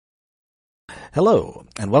Hello,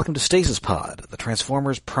 and welcome to Stasis Pod, the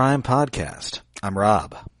Transformers Prime podcast. I'm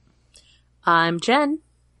Rob. I'm Jen.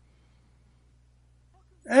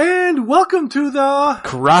 And welcome to the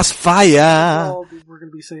Crossfire. Well, we're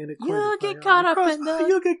going to be saying it. You'll get caught up in the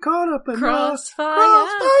You'll get caught up in Crossfire.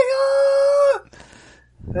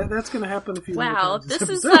 That's going to happen if you. Wow,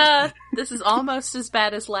 this is almost as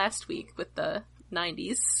bad as last week with the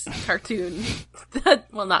 90s cartoon.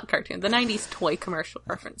 Well, not cartoon. The 90s toy commercial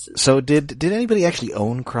references. So did anybody actually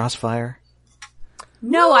own Crossfire?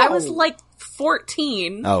 No, I was like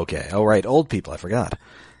 14. Oh, okay. Oh, right. Old people. I forgot.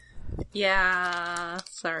 Yeah,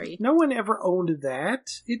 sorry. No one ever owned that.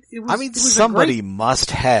 It was somebody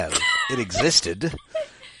must have. It existed.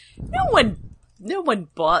 No one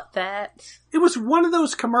bought that. It was one of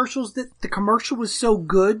those commercials that the commercial was so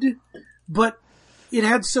good, but it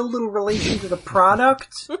had so little relation to the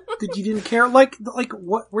product that you didn't care. Like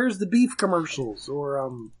what? Where's the beef commercials? Or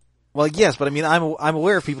Well, yes, but I mean, I'm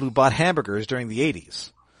aware of people who bought hamburgers during the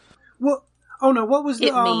 80s. Well, oh no, what was the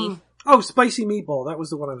me. Oh, spicy meatball. That was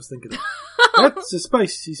the one I was thinking of. That's a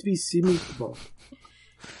spicy meatball.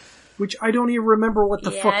 Which I don't even remember what the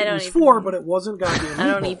fuck it was for, but it wasn't goddamn meatballs. I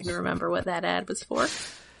don't even remember what that ad was for.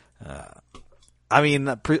 I mean,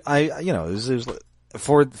 it was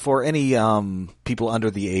for any people under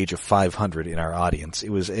the age of 500 in our audience, it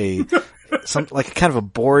was like kind of a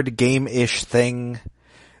board game-ish thing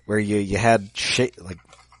where you had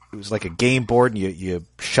it was like a game board, and you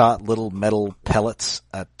shot little metal pellets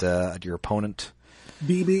at your opponent.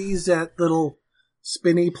 BBs, that little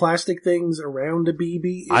spinny plastic things around a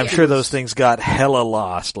BB. I'm sure those things got hella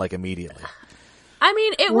lost, like, immediately. I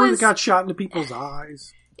mean, it got shot into people's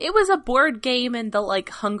eyes. It was a board game in the, like,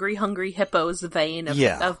 Hungry Hippos vein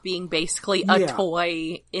of being basically a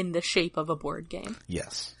toy in the shape of a board game.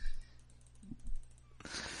 Yes.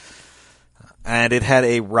 And it had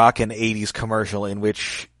a rockin' 80s commercial in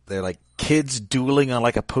which they're like kids dueling on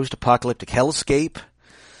like a post-apocalyptic hellscape.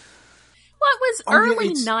 Well, it was early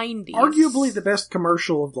 90s. Arguably the best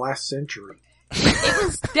commercial of last century. It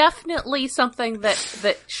was definitely something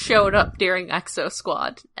that showed up during Exo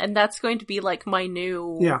Squad. And that's going to be like my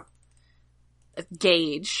new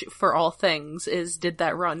gauge for all things is did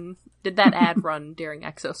that ad run during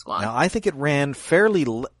Exo Squad? Now, I think it ran fairly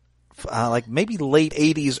like maybe late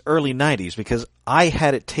 80s, early 90s, because I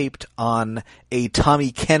had it taped on a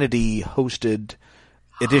Tommy Kennedy hosted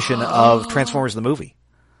edition of Transformers the Movie.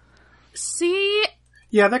 See?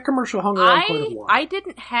 Yeah, that commercial hung around quite a while. I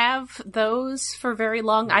didn't have those for very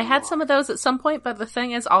long. I had some of those at some point, but the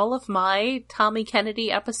thing is, all of my Tommy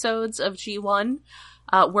Kennedy episodes of G1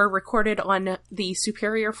 were recorded on the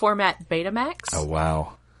superior format Betamax. Oh,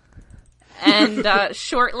 wow. And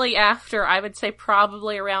shortly after, I would say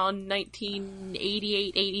probably around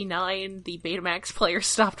 1988, 89, the Betamax player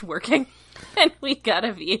stopped working, and we got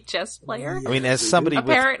a VHS player. I mean, as somebody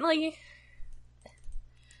apparently,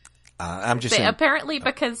 I'm just saying. Apparently,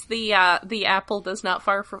 because the apple does not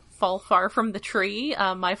fall far from the tree,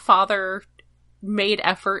 my father made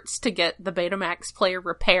efforts to get the Betamax player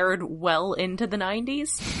repaired well into the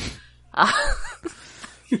 90s.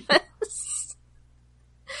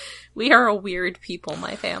 We are a weird people,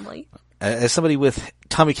 my family. As somebody with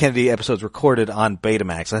Tommy Kennedy episodes recorded on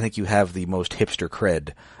Betamax, I think you have the most hipster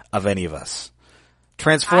cred of any of us.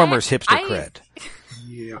 Transformers hipster cred.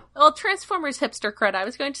 Yeah. Well, Transformers hipster cred. I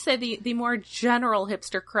was going to say the more general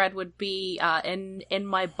hipster cred would be in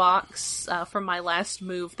my box from my last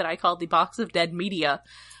move that I called the Box of Dead Media.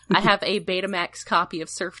 I have a Betamax copy of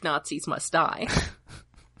Surf Nazis Must Die.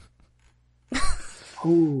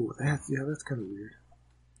 Oh, that's kind of weird.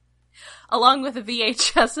 Along with a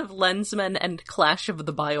VHS of Lensman and Clash of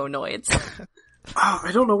the Bionoids.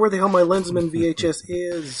 I don't know where the hell my Lensman VHS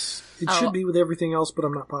is. It should be with everything else, but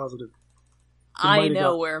I'm not positive. I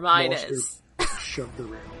know where mine is. Shoved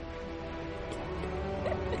around.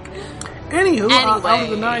 Anywho, out of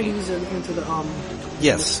the 90s and into the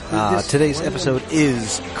Yes, today's episode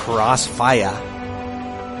is Crossfire.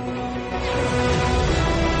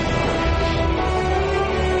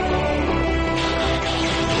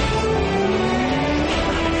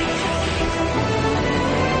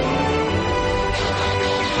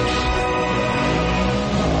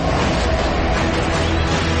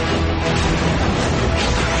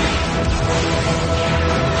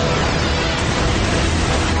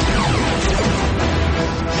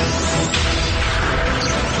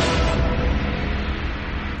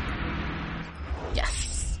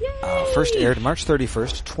 First aired March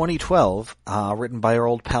 31st, 2012, written by our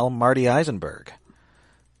old pal Marty Eisenberg.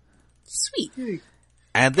 Sweet.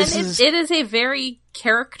 And it is a very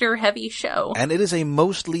character-heavy show. And it is a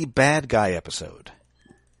mostly bad guy episode.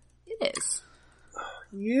 It is.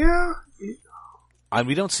 Yeah. And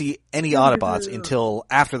we don't see any Autobots until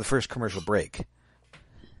after the first commercial break.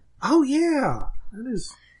 Oh, yeah. That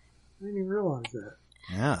is... I didn't even realize that.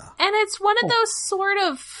 Yeah. And it's one of those sort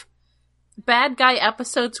of bad guy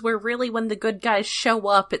episodes where really when the good guys show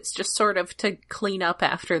up, it's just sort of to clean up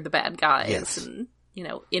after the bad guys. Yes. And,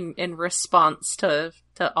 in response to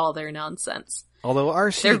all their nonsense. Although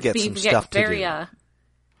RC gets some stuff to do.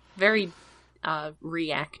 Very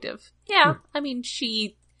reactive. Yeah, I mean,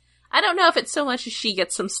 I don't know if it's so much as she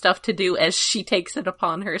gets some stuff to do as she takes it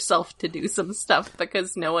upon herself to do some stuff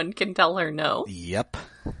because no one can tell her no. Yep.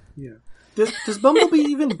 Yeah. Does Bumblebee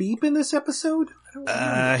even beep in this episode?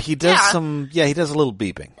 He does he does a little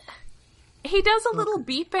beeping. He does a little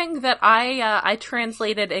beeping that I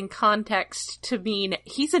translated in context to mean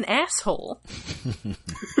he's an asshole.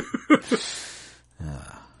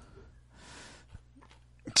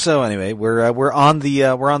 So anyway, we're on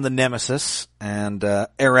the Nemesis, and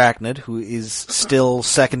Arachnid, who is still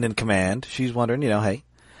second in command, she's wondering, hey,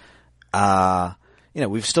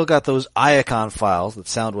 we've still got those Iacon files that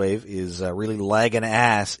Soundwave is really lagging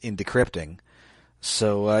ass in decrypting.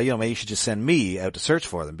 So maybe you should just send me out to search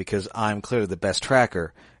for them because I'm clearly the best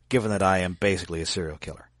tracker, given that I am basically a serial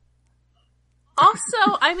killer. Also,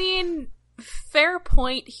 I mean, fair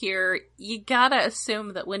point here. You gotta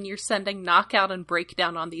assume that when you're sending Knockout and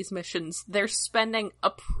Breakdown on these missions, they're spending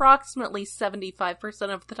approximately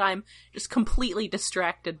 75% of the time just completely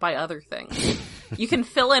distracted by other things. You can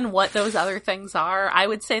fill in what those other things are. I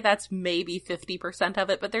would say that's maybe 50%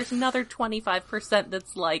 of it, but there's another 25%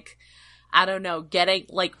 that's like, I don't know, getting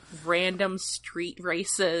like random street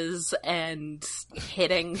races and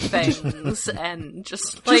hitting things and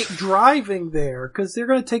just driving there because they're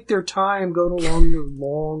going to take their time going along the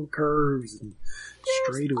long curves and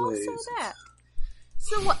straightaways. Also that.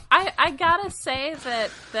 So I gotta say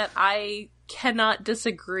that I cannot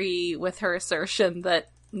disagree with her assertion that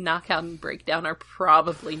Knockout and Breakdown are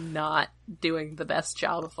probably not doing the best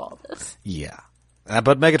job of all this. Yeah.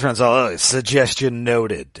 But Megatron's all, suggestion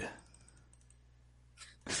noted.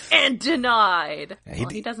 And denied. Yeah,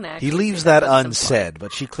 he doesn't actually. He leaves that unsaid,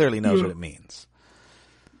 but she clearly knows what it means.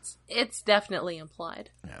 It's definitely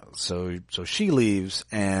implied. Yeah, so she leaves,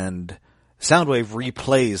 and Soundwave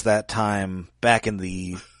replays that time back in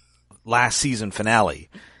the last season finale,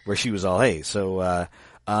 where she was all, hey, so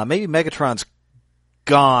maybe Megatron's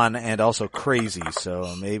gone and also crazy,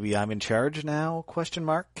 so maybe I'm in charge now? ?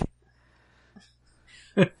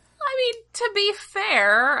 I mean, to be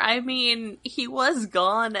fair, he was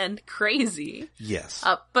gone and crazy. Yes.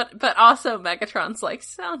 But also Megatron's like,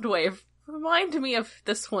 Soundwave, remind me of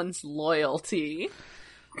this one's loyalty.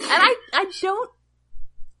 And I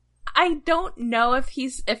don't know if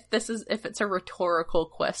it's a rhetorical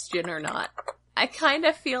question or not. I kind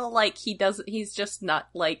of feel like he's just not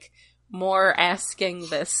like more asking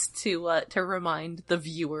this to remind the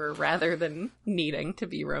viewer rather than needing to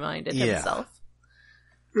be reminded himself.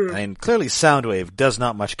 I mean, clearly Soundwave does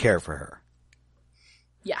not much care for her.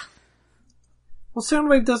 Yeah. Well,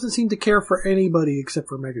 Soundwave doesn't seem to care for anybody except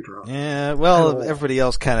for Megatron. Yeah, well, everybody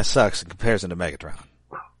else kind of sucks in comparison to Megatron.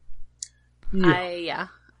 Yeah.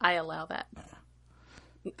 I allow that.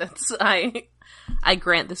 I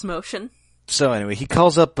grant this motion. So anyway, he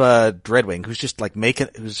calls up Dreadwing, who's just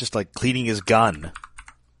like cleaning his gun.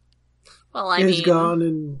 Well, his gun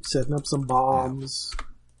and setting up some bombs.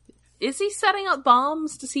 Is he setting up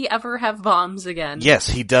bombs? Does he ever have bombs again? Yes,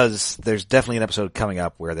 he does. There's definitely an episode coming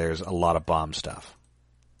up where there's a lot of bomb stuff.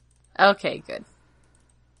 Okay, good.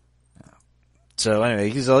 So anyway,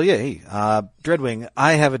 he's all, hey, Dreadwing,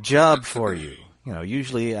 I have a job for you.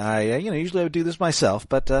 Usually I would do this myself,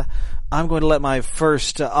 but I'm going to let my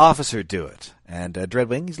first officer do it. And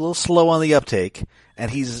Dreadwing, he's a little slow on the uptake, and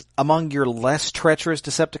he's among your less treacherous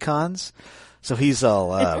Decepticons. So he's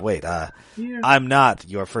all, I'm not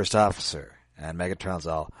your first officer. And Megatron's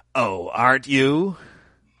all, oh, aren't you?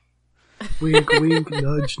 Wink, wink,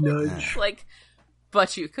 nudge, nudge.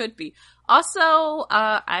 But you could be. Also,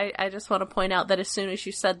 I just want to point out that as soon as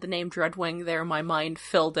you said the name Dreadwing there, my mind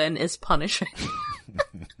filled in is punishing.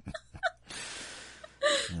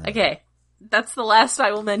 Okay. That's the last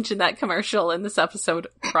I will mention that commercial in this episode,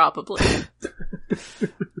 probably.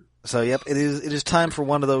 So, yep, it is time for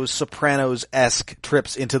one of those Sopranos-esque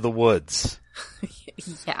trips into the woods.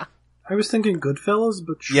 Yeah. I was thinking Goodfellas,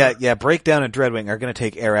 but sure. Yeah, Breakdown and Dreadwing are going to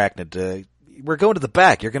take Arachnid. We're going to the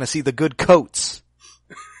back. You're going to see the good coats.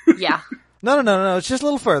 Yeah. No. It's just a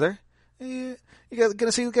little further. You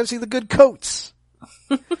gotta see the good coats.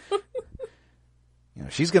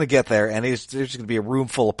 She's going to get there, and there's going to be a room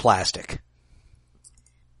full of plastic.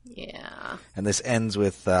 Yeah. And this ends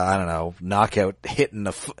with, I don't know, Knockout hitting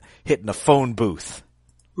a phone booth.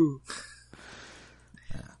 Ooh.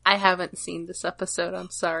 I haven't seen this episode, I'm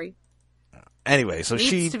sorry. Anyway, so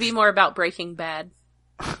Needs to be more about Breaking Bad.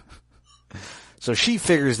 So she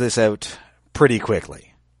figures this out pretty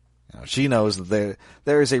quickly. You know, she knows that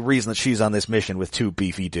there is a reason that she's on this mission with two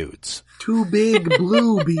beefy dudes. Two big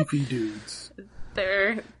blue beefy dudes.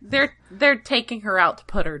 They're taking her out to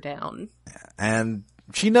put her down. And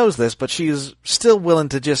she knows this, but she is still willing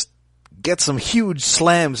to just get some huge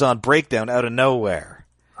slams on Breakdown out of nowhere.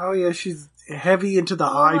 Oh yeah, she's heavy into the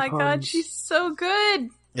eye Oh my puns. god, she's so good.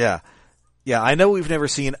 Yeah. Yeah, I know we've never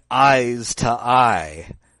seen eyes to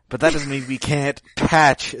eye, but that doesn't mean we can't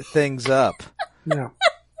patch things up. Yeah.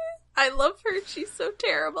 I love her. She's so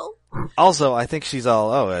terrible. Also, I think she's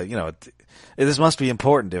all, this must be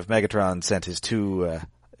important if Megatron sent his two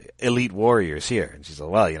elite warriors here. And she's like,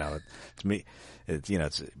 well, it's me.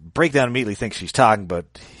 Breakdown immediately thinks she's talking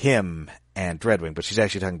about him and Dreadwing, but she's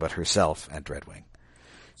actually talking about herself and Dreadwing.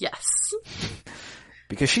 Yes.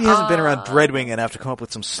 Because she hasn't been around Dreadwing enough to come up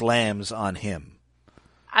with some slams on him.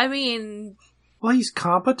 I mean... Well, he's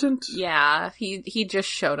competent. Yeah, he just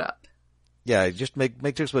showed up. Yeah, just make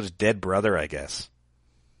jokes about his dead brother, I guess.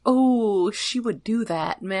 Oh, she would do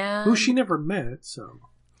that, man. Who she never met, so...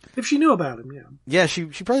 If she knew about him, yeah. Yeah, she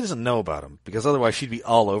probably doesn't know about him, because otherwise she'd be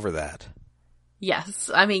all over that. Yes,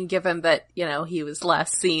 I mean, given that, he was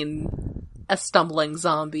last seen a stumbling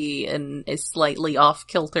zombie in a slightly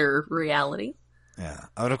off-kilter reality. Yeah.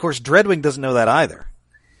 And of course, Dreadwing doesn't know that either.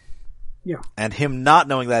 Yeah. And him not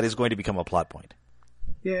knowing that is going to become a plot point.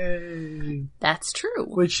 Yay. That's true.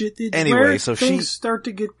 Which Anyway, where so things start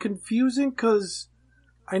to get confusing, because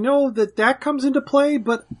I know that comes into play,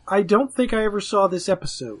 but I don't think I ever saw this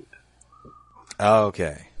episode.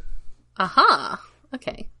 Okay. Uh-huh.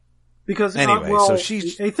 Okay. Because, anyway, so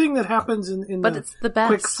she's... a thing that happens in but the, it's the best.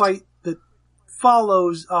 quick fight that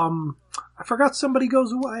follows, I forgot somebody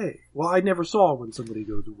goes away. Well, I never saw when somebody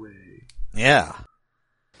goes away. Yeah.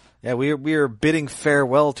 Yeah, we are bidding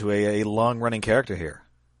farewell to a long-running character here.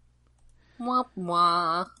 Wah,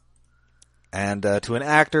 wah. And to an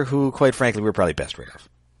actor who, quite frankly, we're probably best rid of.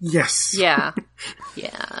 Yes. Yeah.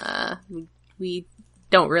 Yeah. We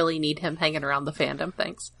don't really need him hanging around the fandom,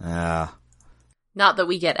 thanks. Not that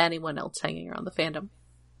we get anyone else hanging around the fandom.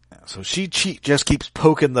 So she just keeps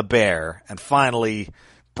poking the bear, and finally,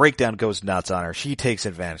 Breakdown goes nuts on her. She takes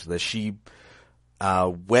advantage of this. She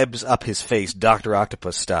webs up his face, Dr.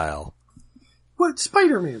 Octopus style. What,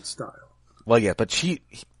 Spider-Man style? Well, yeah, but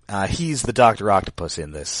he's the Dr. Octopus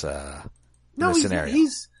in this scenario.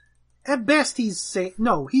 He's at best he's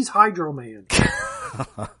Hydro Man.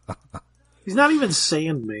 He's not even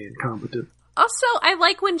Sandman competent. Also, I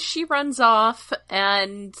like when she runs off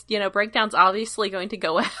and, Breakdown's obviously going to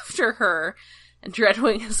go after her, and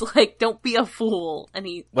Dreadwing is like, don't be a fool. And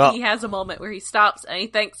he has a moment where he stops and he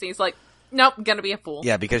thinks, and he's like, nope, I'm gonna be a fool.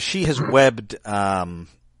 Yeah, because she has webbed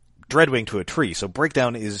Dreadwing to a tree, so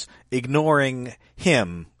Breakdown is ignoring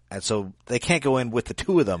him, and so they can't go in with the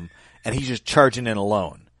two of them, and he's just charging in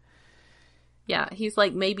alone. Yeah, he's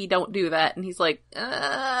like, maybe don't do that, and he's like,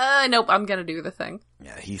 nope, I'm gonna do the thing.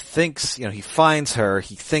 Yeah, he thinks, he finds her,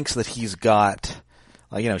 he thinks that he's got,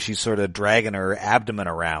 she's sort of dragging her abdomen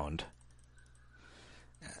around.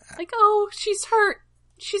 Like, oh, she's hurt.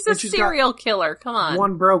 She's a serial killer, come on.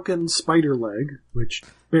 One broken spider leg, which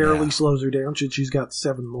barely slows her down. She's got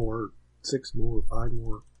 7 more, 6 more, 5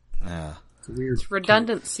 more. Yeah. It's weird.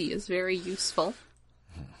 Redundancy is very useful.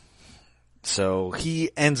 So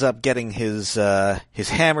he ends up getting his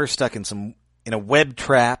hammer stuck in a web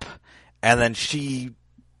trap, and then she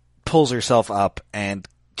pulls herself up and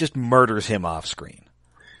just murders him off screen.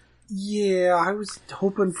 Yeah, I was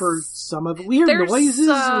hoping for some of it. We hear noises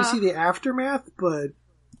and we see the aftermath, but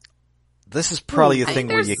this is probably a thing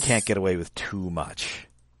where you can't get away with too much.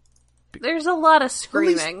 There's a lot of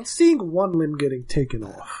screaming. At least seeing one limb getting taken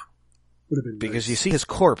off would have been because nice. you see his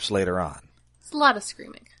corpse later on. It's a lot of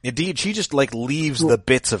screaming. Indeed, she just leaves the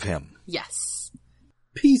bits of him. Yes.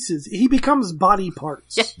 Pieces. He becomes body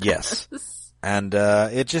parts. Yes. And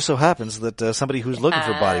it just so happens that somebody who's looking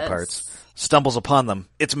for body parts stumbles upon them.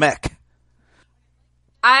 It's Mech.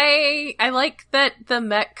 I like that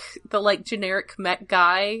the generic mech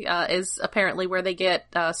guy is apparently where they get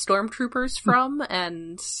stormtroopers from,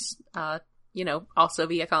 and also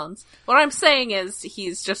Viacons. What I'm saying is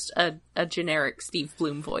he's just a generic Steve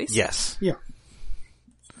Blum voice. Yes. Yeah.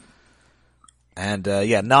 And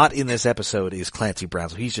not in this episode is Clancy Brown,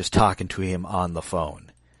 so he's just talking to him on the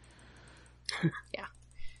phone. Yeah.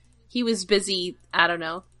 He was busy, I don't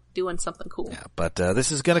know, doing something cool. Yeah, but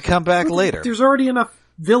this is going to come back later. There's already enough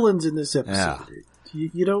villains in this episode. Yeah.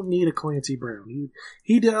 You don't need a Clancy Brown.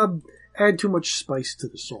 He'd add too much spice to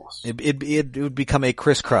the sauce. It would become a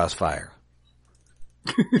crisscross fire.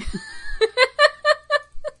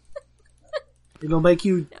 It'll make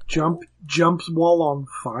you jump while on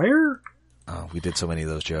fire? Oh, we did so many of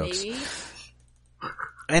those jokes. Maybe.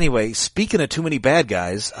 Anyway, speaking of too many bad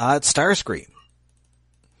guys, it's Starscream,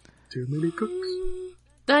 Too many cooks.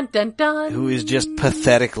 Dun dun dun. who is just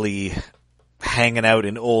pathetically hanging out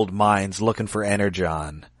in old mines looking for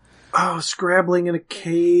Energon Oh, scrabbling in a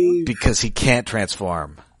cave. because he can't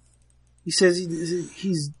transform. He says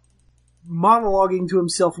he's monologuing to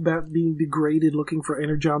himself about being degraded, looking for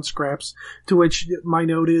Energon scraps, to which my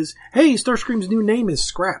note is, hey, Starscream's new name is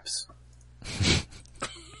Scraps.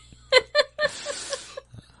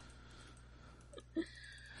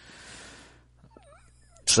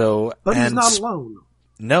 So, But he's and not alone.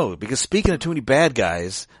 no, because speaking of too many bad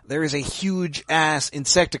guys, there is a huge ass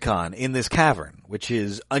Insecticon in this cavern, which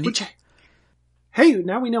is Hey,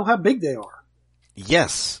 now we know how big they are.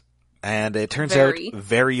 Yes. And it turns Very. out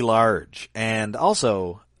very large. And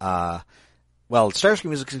also,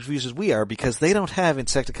 Starscream is as confused as we are because they don't have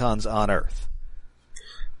Insecticons on Earth.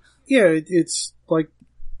 Yeah, it's like,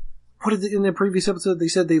 what did in the previous episode they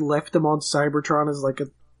said they left them on Cybertron as like a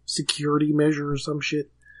security measure or some shit,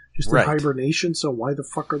 just Right. in hibernation. So why the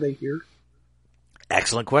fuck are they here?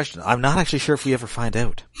 Excellent question. I'm not actually sure if we ever find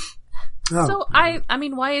out. Oh. So I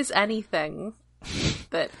mean, why is anything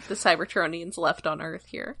that the Cybertronians left on Earth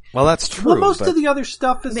here? Well, that's true. Well, most but of the other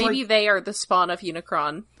stuff is Maybe like they are the spawn of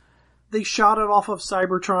Unicron. they shot it off of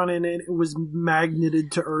Cybertron and it was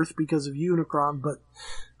magneted to Earth because of Unicron. But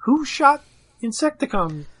who shot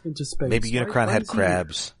Insecticon into space? maybe Why- Unicron why had is he here?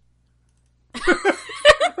 crabs.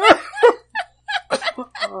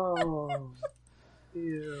 Oh,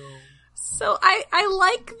 ew. So I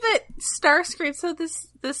like that Starscream. So this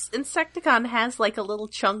Insecticon has like a little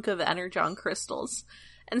chunk of Energon crystals,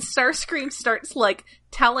 and Starscream starts like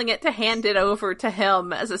telling it to hand it over to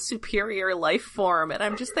him as a superior life form. And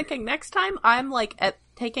I'm just thinking, next time I'm like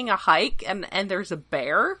taking a hike and there's a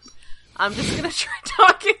bear, I'm just gonna try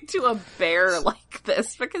talking to a bear like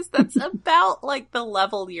this, because that's about like the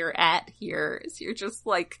level you're at here. Is you're just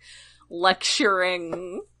like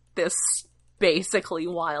lecturing this basically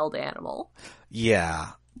wild animal. Yeah.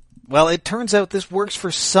 Well, it turns out this works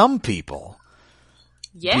for some people.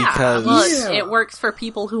 Yeah, Because- well, Yeah. it works for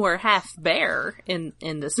people who are half bear in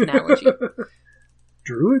this analogy.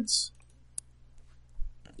 Druids?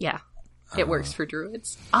 Yeah, it works for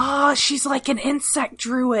druids. Oh, she's like an insect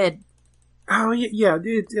druid. Oh, yeah.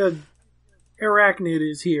 Arachnid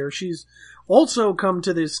is here. She's also come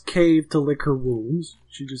to this cave to lick her wounds.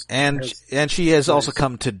 She just And she has also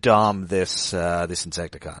come to dom this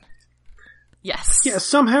Insecticon. Yes. yeah.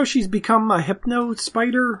 Somehow she's become a hypno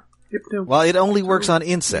spider. Well, it only works on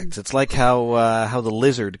insects. It's like how the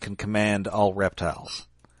lizard can command all reptiles.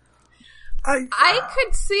 I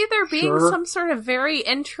could see there being Sure. some sort of very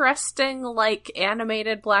interesting, like,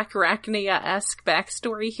 animated Black Arachnia-esque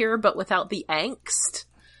backstory here, but without the angst.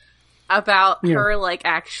 About Yeah. her, like,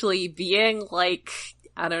 actually being, like,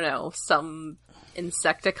 I don't know, some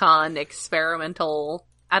Insecticon experimental...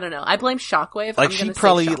 I don't know. I blame Shockwave. Like I'm she gonna say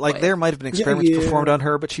probably Shockwave. there might have been experiments Yeah. performed on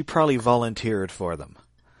her, but she probably volunteered for them.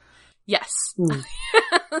 Yes. Mm.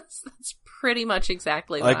 That's pretty much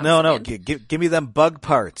exactly what Like, I'm no, saying. give me them bug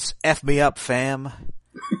parts. F me up, fam.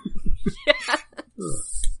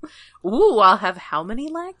 Ooh, I'll have how many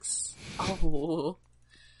legs? Oh.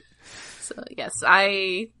 So yes,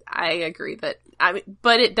 I agree that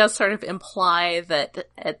but it does sort of imply that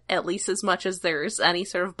at least as much as there's any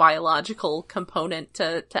sort of biological component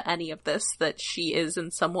to any of this, that she is in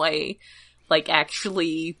some way like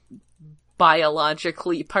actually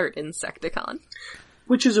biologically part Insecticon.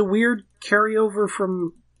 Which is a weird carryover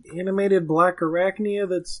from animated Black Arachnia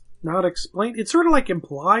that's not explained. It's sort of like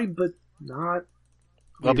implied, but not.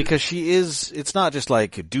 Well, because she is, it's not just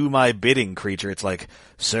like, do my bidding, creature. It's like,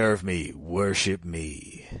 serve me, worship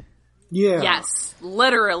me. Yeah. Yes,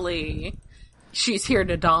 literally, she's here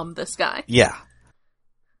to dom this guy. Yeah.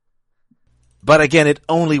 But again, it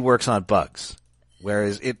only works on bugs.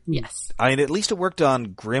 Whereas Yes. I mean, at least it worked on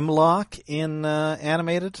Grimlock in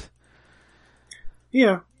animated.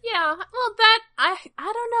 Yeah. Yeah, well, that I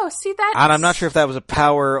don't know. See that, And I'm not sure if that was a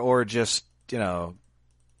power or just,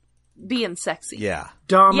 being sexy. yeah.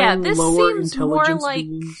 Doming Yeah, this lower seems more intelligence like-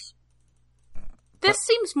 beings. This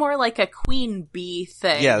seems more like a queen bee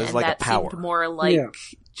thing. Yeah, this is and like a that power. seemed more like Yeah.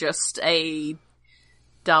 just a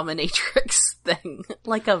dominatrix thing,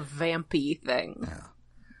 like a vampy thing.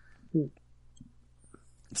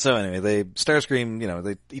 So anyway,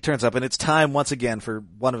 Starscream, he turns up, and it's time once again for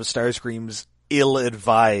one of Starscream's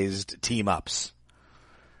ill-advised team-ups.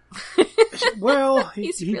 Well,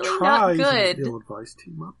 He's he really tries not an good. ill-advised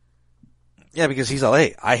team up. Yeah, because he's all,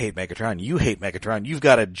 hey, I hate Megatron, you hate Megatron, you've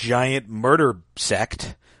got a giant murder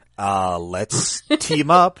sect, let's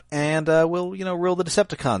team up, and we'll, rule the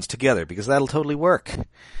Decepticons together, because that'll totally work.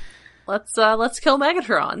 Let's kill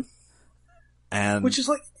Megatron. And Which is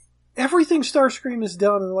like, everything Starscream has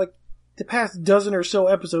done in like the past dozen or so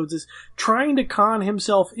episodes is trying to con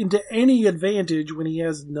himself into any advantage when he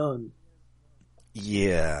has none.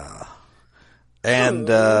 yeah. And,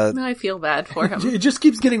 I feel bad for him. It just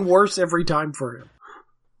keeps getting worse every time for him.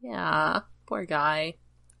 Yeah, poor guy.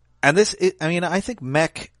 and I think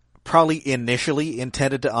Mech probably initially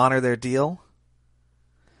intended to honor their deal.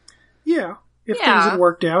 Yeah. If Yeah. things had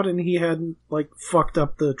worked out and he hadn't, like, fucked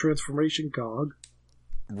up the transformation cog.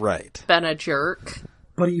 Right. Been a jerk.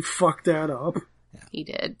 But he fucked that up. He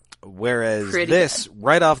did. Whereas Pretty this,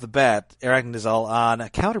 right off the bat, Arachnid is all on a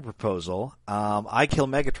counter-proposal. I kill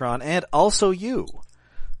Megatron and also you.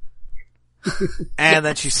 And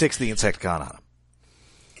then she sicks the Insecticon on him.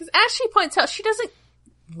 Because as she points out, she doesn't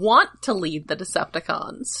want to lead the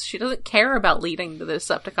Decepticons. She doesn't care about leading the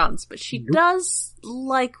Decepticons, but she does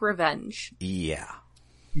like revenge. Yeah.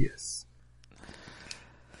 Yes.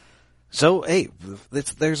 So, hey,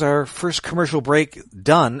 there's our first commercial break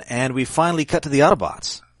done, and we finally cut to the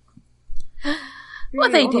Autobots.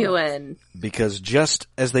 What they doing? Because just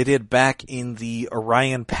as they did back in the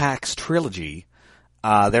Orion Pax trilogy,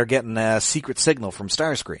 they're getting a secret signal from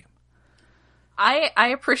Starscream. I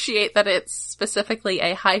appreciate that it's specifically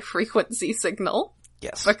a high frequency signal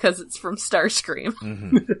Yes. because it's from Starscream.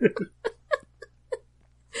 Mm-hmm.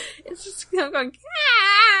 It's just going,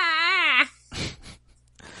 ah!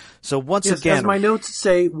 So once Yes, again, as my notes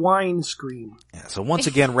say, wine scream. yeah, so once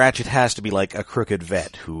again, Ratchet has to be like a crooked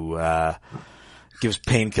vet who gives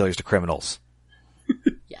painkillers to criminals.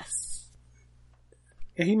 Yes.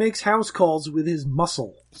 And he makes house calls with his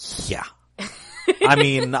muscle. Yeah. I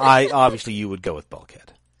mean, obviously you would go with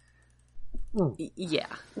Bulkhead. Yeah.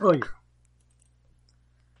 Oh, yeah.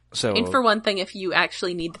 So, And for one thing, if you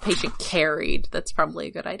actually need the patient carried, that's probably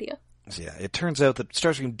a good idea. so yeah, it turns out that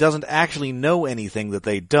Starscream doesn't actually know anything that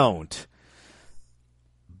they don't.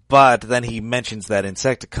 But then he mentions that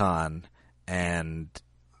Insecticon, and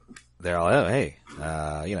they're all, oh, hey,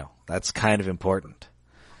 that's kind of important.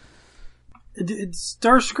 Did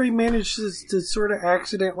Starscream manages to sort of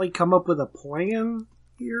accidentally come up with a plan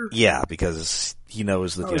here? Yeah, because he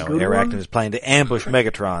knows that, A good Arachnid one? is planning to ambush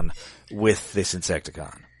Megatron with this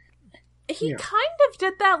Insecticon. He Yeah. kind of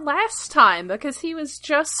did that last time because he was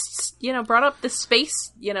just, brought up the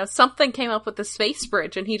space, something came up with the space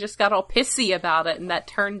bridge and he just got all pissy about it and that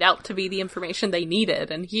turned out to be the information they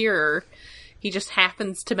needed. And here, he just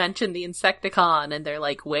happens to mention the Insecticon and they're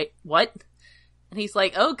like, wait, what? And he's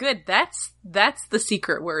like, oh good, that's the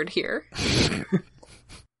secret word here.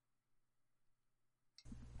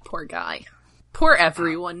 Poor guy. Poor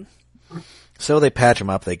everyone. So they patch him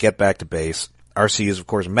up, they get back to base. RC is, of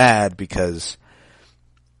course, mad because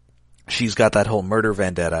she's got that whole murder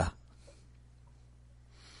vendetta.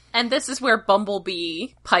 And this is where Bumblebee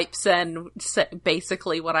pipes in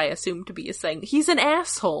basically what I assume to be a saying. He's an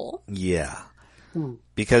asshole. Yeah.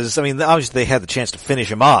 Because, obviously they had the chance to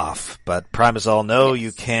finish him off, but Primus all, no, Yes.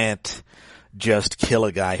 you can't just kill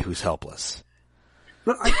a guy who's helpless.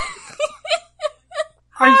 But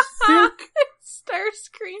I think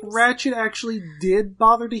Starscream. Ratchet actually did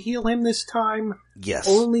bother to heal him this time, Yes.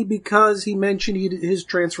 only because he mentioned his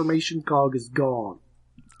transformation cog is gone.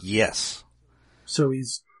 Yes. So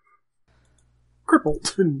he's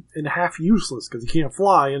crippled and half useless because he can't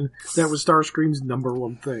fly, and that was Starscream's number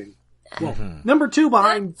one thing. Well, number two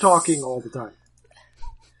behind talking all the time.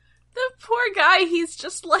 The poor guy, he's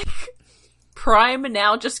just like... Prime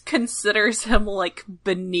now just considers him like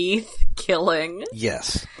beneath killing.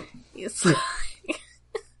 Yes. He's like...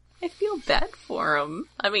 I feel bad for him.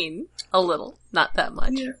 I mean, a little. Not that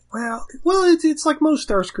much. Yeah, well, it's like most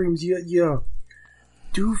Starscreams. You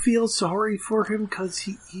do feel sorry for him because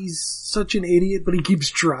he's such an idiot, but he keeps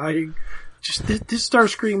trying. Just this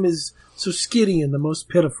Starscream is so skitty and the most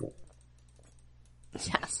pitiful.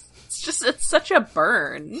 Yes. It's such a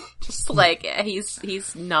burn. Just like,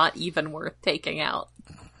 he's not even worth taking out.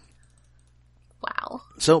 Wow.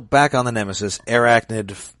 So, back on the Nemesis,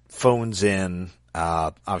 Arachnid phones in.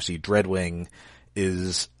 Obviously, Dreadwing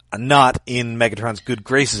is not in Megatron's good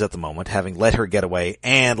graces at the moment, having let her get away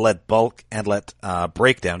and let Bulk and let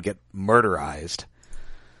Breakdown get murderized.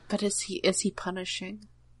 But is he punishing?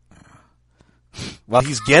 Well,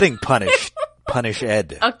 he's getting punished punish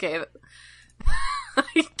Ed. Okay.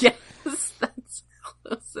 I guess that's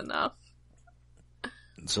close enough.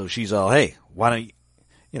 So she's all, hey, why don't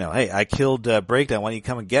you, hey, I killed Breakdown. Why don't you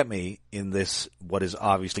come and get me in this, what is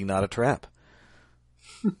obviously not a trap?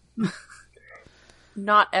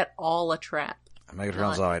 Not at all a trap.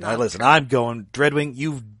 Megatron's all right. Listen, I'm going. Dreadwing,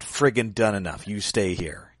 you've friggin' done enough. You stay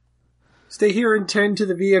here. Stay here and tend to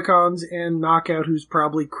the Viacons and Knockout, who's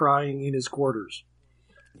probably crying in his quarters.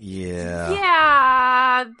 Yeah.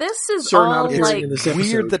 Yeah, this is Sir, all not appearing like... in this Weird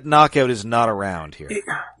episode. that Knockout is not around here.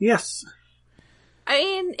 Yes. I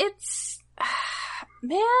mean, it's...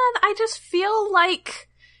 Man, I just feel like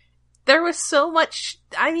there was so much...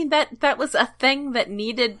 I mean, that was a thing that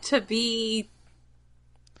needed to be...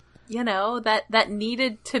 that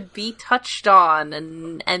needed to be touched on,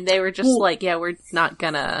 and they were just like, yeah, we're not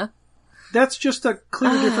gonna... That's just a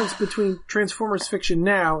clear difference between Transformers fiction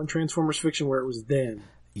now and Transformers fiction where it was then.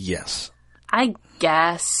 Yes. I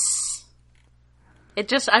guess. It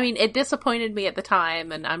disappointed me at the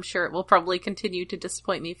time, and I'm sure it will probably continue to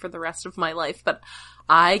disappoint me for the rest of my life, but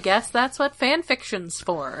I guess that's what fan fiction's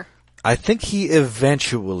for. I think he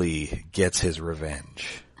eventually gets his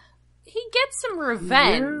revenge. He gets some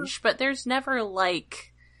revenge, but there's never,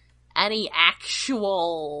 like, any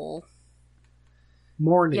actual...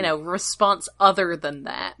 Morning. response other than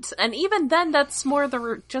that. And even then, that's more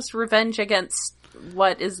just revenge against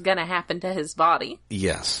what is gonna happen to his body.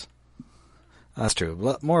 Yes. That's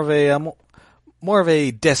true. More of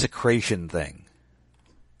a desecration thing.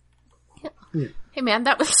 Yeah. Hey man,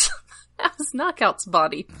 that was Knockout's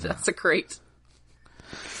body to desecrate.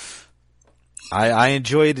 I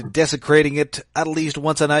enjoyed desecrating it at least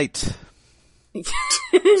once a night.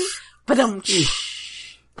 But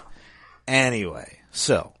Anyway,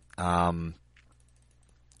 so,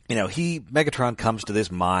 Megatron comes to this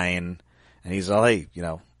mine, and he's all, hey,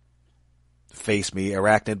 face me,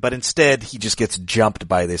 Arachnid, but instead he just gets jumped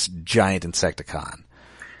by this giant Insecticon.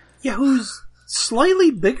 Yeah, who's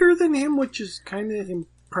slightly bigger than him, which is kind of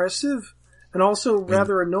impressive, and also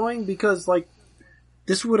rather annoying because, like,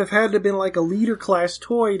 this would have had to have been like a leader class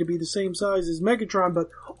toy to be the same size as Megatron, but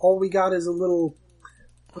all we got is a little...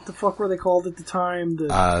 What the fuck were they called at the time? The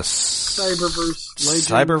Cyberverse Legends?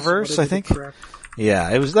 Cyberverse, I think? Crap. Yeah,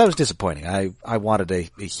 that was disappointing. I wanted a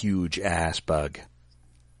huge ass bug.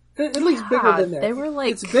 At least bigger than that. They were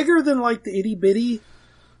like... It's bigger than like the itty bitty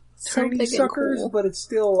so tiny suckers, cool. but it's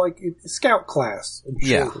still like scout class.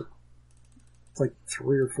 Yeah. It's like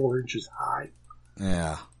 3 or 4 inches high.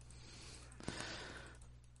 Yeah.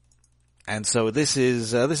 And so this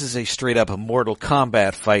is a straight up Mortal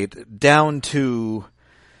Kombat fight down to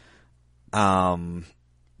Arachnid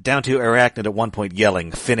at one point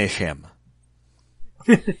yelling, "Finish him."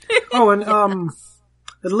 Oh, and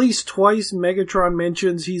at least twice Megatron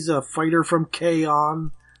mentions he's a fighter from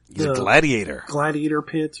K-On! He's a gladiator. Gladiator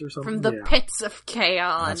pits or something. From the pits of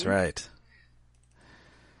K-On! That's right.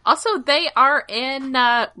 Also, they are in,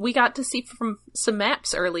 we got to see from some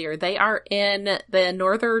maps earlier, they are in the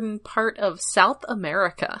northern part of South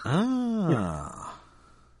America. Ah. Yeah.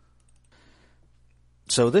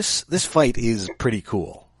 So this fight is pretty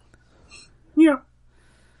cool. Yeah.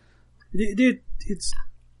 It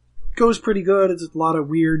goes pretty good. It's a lot of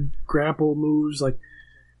weird grapple moves. Like,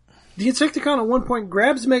 the Insecticon at one point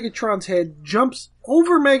grabs Megatron's head, jumps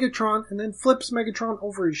over Megatron, and then flips Megatron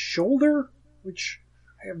over his shoulder, which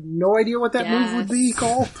I have no idea what that move would be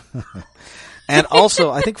called. And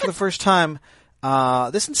also, I think for the first time,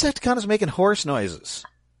 this Insecticon is making horse noises.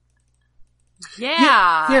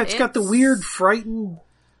 Yeah, it's got the weird, frightened,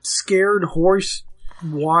 scared horse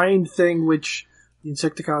whine thing, which the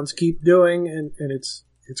Insecticons keep doing, and it's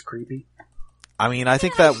creepy. I mean, I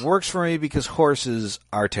think that works for me because horses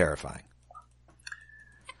are terrifying.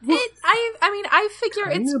 I figure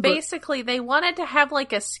Kinda, it's but- basically they wanted to have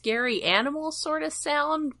like a scary animal sort of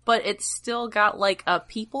sound, but it's still got like a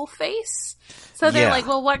people face. So they're Yeah. like,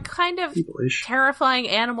 well, what kind of People-ish. terrifying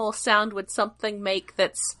animal sound would something make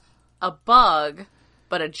that's a bug,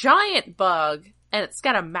 but a giant bug, and it's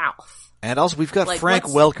got a mouth? And also, we've got Like, Frank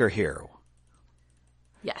what's- Welker here.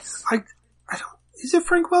 Yes. I don't... Is it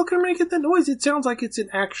Frank Welker making that noise? It sounds like it's an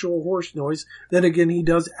actual horse noise. Then again, he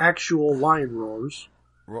does actual lion roars.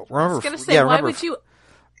 Remember, I was gonna say, why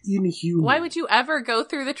Inhuman. would you ever go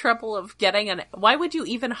through the trouble of getting why would you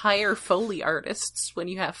even hire Foley artists when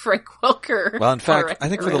you have Frank Welker? Well, in fact, already I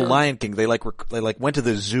think for the around? Lion King, they went to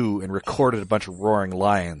the zoo and recorded a bunch of roaring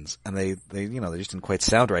lions, and they just didn't quite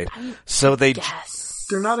sound right. So Yes.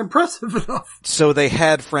 They're not impressive enough. so they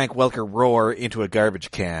had Frank Welker roar into a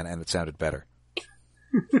garbage can, and it sounded better.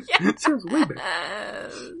 It sounds way better.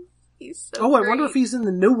 He's so Oh, I wonder great. if he's in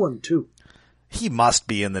the new one, too. He must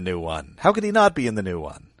be in the new one. How could he not be in the new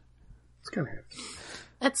one? It's kind of happy.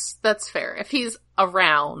 That's fair. If he's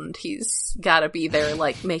around, he's gotta be there,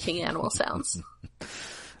 like, making animal sounds.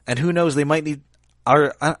 And who knows, they might need...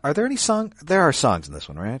 Are there any songs? There are songs in this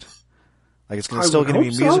one, right? Like, it's still going to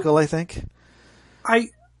be musical, I think? I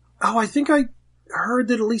think I heard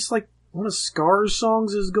that at least, like, one of Scar's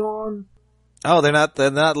songs is gone. Oh,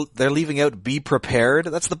 they're leaving out Be Prepared?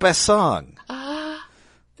 That's the best song.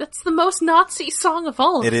 That's the most Nazi song of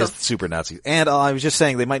all of them. It is super Nazi. And I was just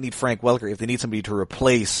saying they might need Frank Welker if they need somebody to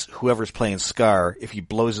replace whoever's playing Scar if he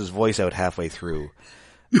blows his voice out halfway through.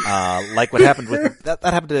 Like what happened with... That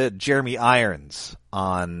happened to Jeremy Irons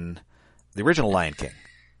on the original Lion King.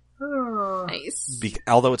 Nice.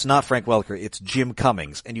 Although it's not Frank Welker, it's Jim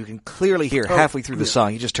Cummings. And you can clearly hear halfway through the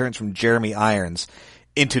song, he just turns from Jeremy Irons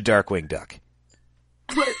into Darkwing Duck.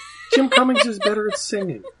 But Jim Cummings is better at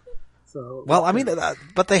singing. So, well, I mean,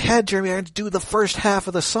 but they had Jeremy Irons do the first half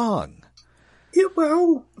of the song. Yeah,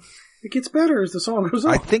 well, it gets better as the song goes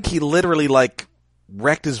on. I think he literally, like,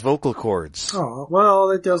 wrecked his vocal cords. Oh, well,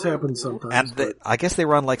 that does happen sometimes. And I guess they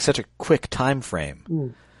were on, like, such a quick time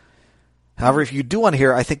frame. However, if you do want to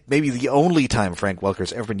hear, I think maybe the only time Frank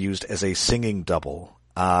Welker's ever been used as a singing double,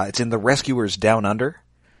 it's in The Rescuers Down Under.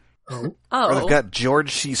 Oh. Where they've got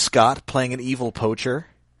George C. Scott playing an evil poacher.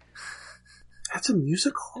 That's a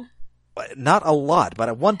musical? Not a lot, but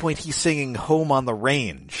at one point he's singing Home on the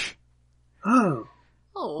Range.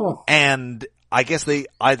 Oh. And I guess they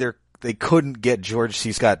couldn't get George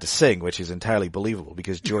C. Scott to sing, which is entirely believable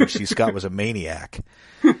because George C. Scott was a maniac.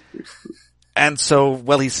 And so,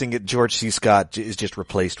 well, he's singing, George C. Scott is just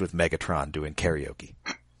replaced with Megatron doing karaoke.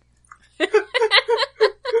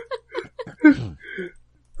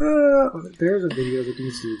 There's a video that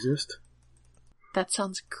needs to exist. That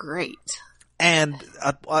sounds great. And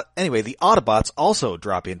anyway, the Autobots also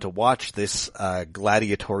drop in to watch this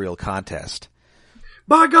gladiatorial contest.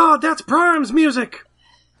 By God, that's Prime's music!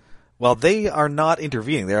 Well, they are not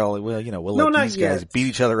intervening. They're all, well, we'll let these guys beat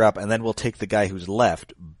each other up, and then we'll take the guy who's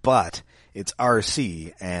left. But it's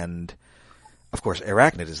RC, and of course,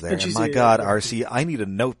 Arachnid is there. And my God, RC, I need a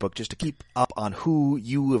notebook just to keep up on who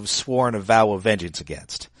you have sworn a vow of vengeance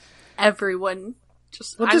against. Everyone.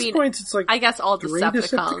 At this point, it's like... I guess all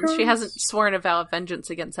Decepticons. She hasn't sworn a vow of vengeance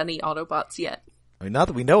against any Autobots yet. I mean, not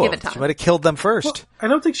that we know of. She might have killed them first. Well, I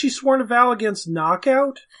don't think she's sworn a vow against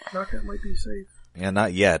Knockout. Knockout might be safe. Yeah,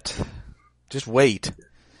 not yet. Just wait.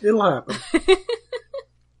 It'll happen.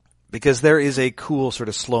 Because there is a cool sort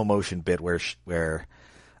of slow motion bit where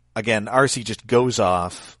again, RC just goes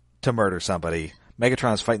off to murder somebody.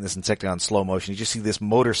 Megatron's fighting this Insecticon in slow motion. You just see this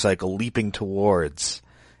motorcycle leaping towards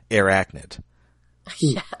Arachnid.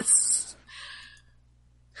 Yes.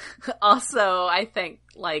 Also, I think,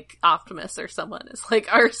 like, Optimus or someone is like,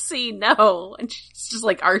 RC, no. And she's just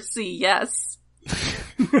like, RC, yes.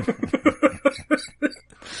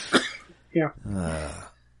 Yeah.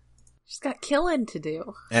 She's got killing to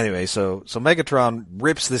do. Anyway, so Megatron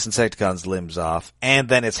rips this Insecticon's limbs off, and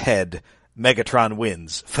then its head, Megatron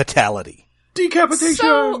wins. Fatality. Decapitation!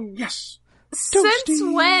 So, yes! Since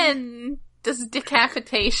when does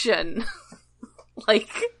decapitation...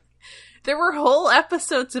 like, there were whole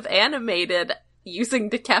episodes of Animated using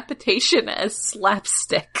decapitation as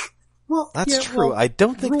slapstick. Well, that's true. I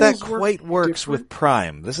don't think that quite works with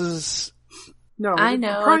Prime. This is... No, I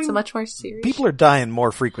know, Prime, it's a much more serious... People are dying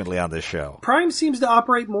more frequently on this show. Prime seems to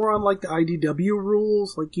operate more on, like, the IDW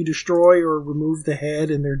rules. Like, you destroy or remove the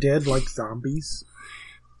head and they're dead like zombies.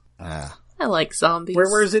 I like zombies.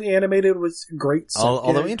 Whereas in Animated was great.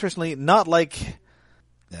 Although, interestingly, not like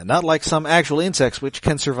some actual insects, which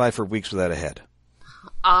can survive for weeks without a head.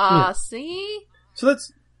 See? So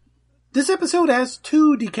this episode has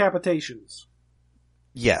 2 decapitations.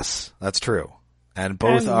 Yes, that's true. And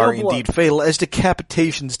both are indeed fatal, as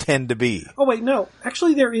decapitations tend to be. Oh wait, no.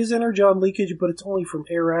 Actually there is energon leakage, but it's only from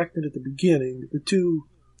Arachnid at the beginning. The 2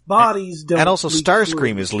 bodies don't. And also Starscream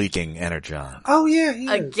fluid. is leaking energon. Oh yeah, he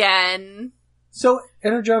is. Again. So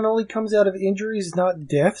energon only comes out of injuries, not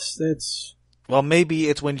deaths? That's... Well, maybe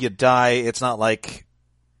it's when you die, it's not like...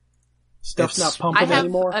 Stuff's not pumping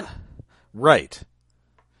anymore? Right.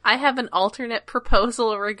 I have an alternate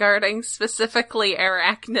proposal regarding specifically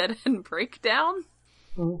Arachnid and Breakdown.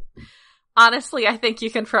 Mm-hmm. Honestly, I think you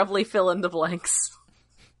can probably fill in the blanks.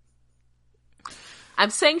 I'm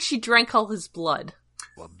saying she drank all his blood.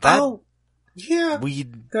 Well, yeah. We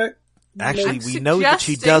I'm know that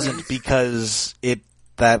she doesn't because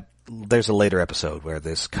there's a later episode where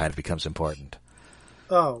this kind of becomes important.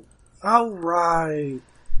 Oh. Right.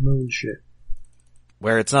 Moon shit.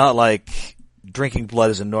 Where it's not like drinking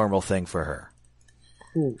blood is a normal thing for her.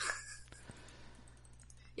 Ooh.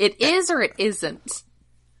 It is or it isn't?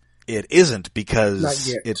 It isn't because Not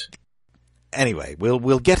yet. it. Anyway,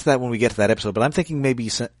 we'll get to that when we get to that episode. But I'm thinking maybe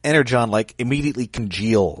Energon like immediately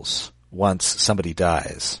congeals once somebody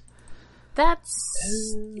dies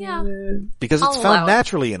That's yeah, because it's I'll found allow it.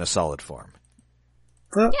 naturally in a solid form.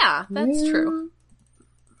 yeah, that's true.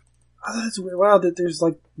 Oh, that's weird. Wow, that there's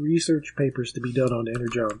like research papers to be done on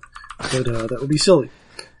Energon, but that would be silly.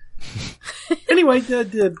 Anyway,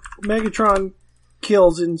 the Megatron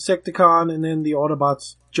kills Insecticon, and then the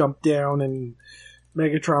Autobots jump down, and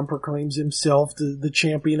Megatron proclaims himself the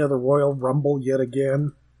champion of the Royal Rumble yet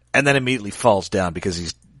again. And then immediately falls down because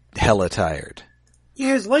he's hella tired.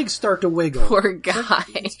 Yeah, his legs start to wiggle. Poor guy.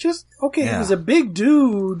 It's just okay. Yeah. He's a big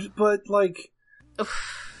dude, but like,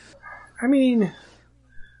 I mean,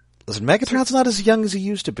 Listen, Megatron's not as young as he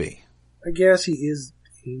used to be. I guess he is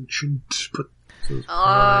ancient, but so is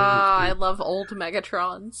I love old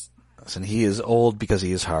Megatrons. Listen, he is old because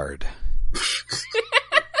he is hard.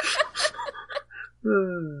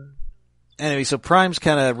 Anyway, so Prime's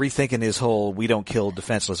kind of rethinking his whole "we don't kill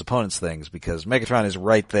defenseless opponents" things because Megatron is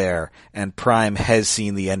right there, and Prime has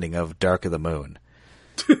seen the ending of Dark of the Moon.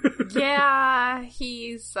 Yeah,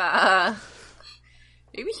 he's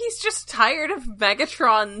maybe he's just tired of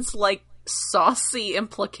Megatron's like saucy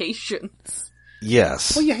implications.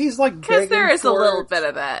 Yes. Well, yeah, he's like Because there begging is a for little it, bit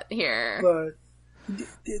of that here. But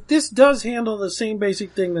this does handle the same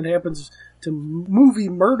basic thing that happens to movie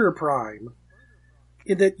Murder Prime.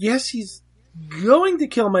 In that, yes, he's going to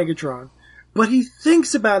kill Megatron, but he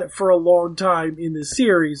thinks about it for a long time in the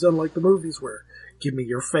series, unlike the movies where "give me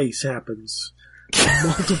your face" happens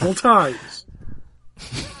multiple times.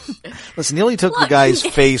 Listen, he only took the Look, guy's he-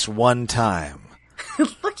 face one time.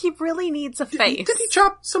 Look, he really needs a face. Did he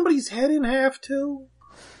chop somebody's head in half too?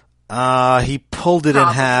 He pulled it in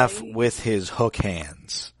half Probably. with his hook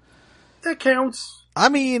hands. That counts. I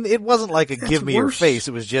mean, it wasn't like a That's give me your worse. face.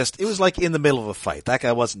 It was like in the middle of a fight. That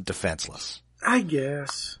guy wasn't defenseless. I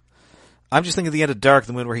guess. I'm just thinking of the end of Dark of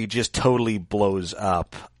the Moon where he just totally blows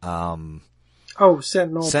up, Oh,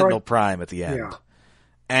 Sentinel Prime at the end. Yeah.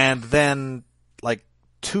 And then, like,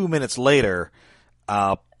 2 minutes later,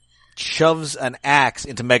 shoves an axe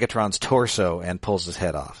into Megatron's torso and pulls his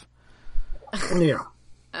head off. Yeah.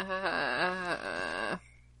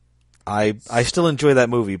 I still enjoy that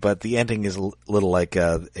movie, but the ending is a little like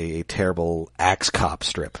a terrible Axe Cop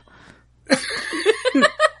strip.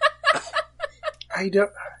 I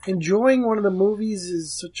don't. Enjoying one of the movies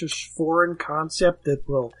is such a foreign concept that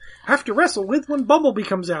we'll have to wrestle with when Bumblebee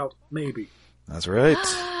comes out, maybe. That's right.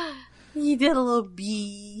 He did a little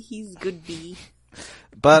bee. He's good bee.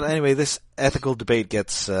 But anyway, this ethical debate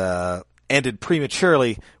gets ended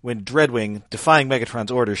prematurely when Dreadwing, defying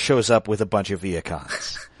Megatron's orders, shows up with a bunch of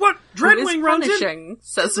Viacons. What? Who is Dreadwing runs in? punishing,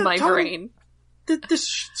 says It's a my total- brain.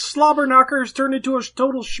 This slobber knocker has turned into a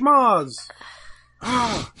total schmoz.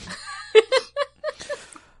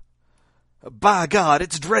 By God,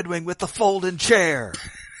 it's Dreadwing with the folding chair.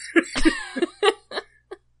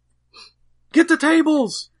 Get the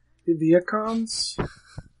tables! The Viacons?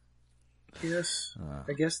 Yes.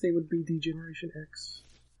 I guess they would be D-Generation X.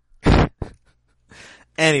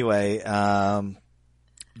 Anyway,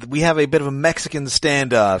 we have a bit of a Mexican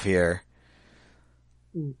standoff here.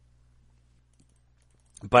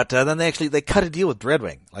 But then they cut a deal with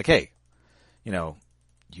Dreadwing. Like, hey,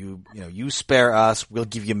 you spare us, we'll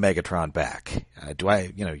give you Megatron back.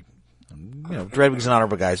 Dreadwing's an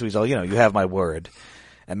honorable guy, so he's all, you have my word.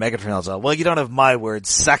 And Megatron's all, well, you don't have my word,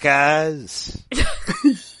 suckers.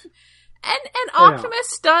 And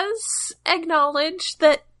Optimus does acknowledge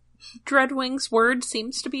that Dreadwing's word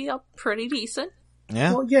seems to be pretty decent.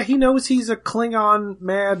 Yeah. Well, yeah, he knows he's a Klingon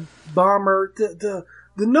mad bomber. The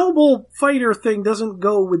noble fighter thing doesn't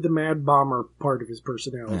go with the mad bomber part of his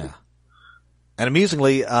personality. Yeah. And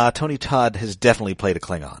amusingly, Tony Todd has definitely played a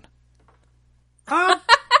Klingon.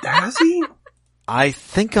 Does he? I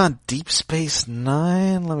think on Deep Space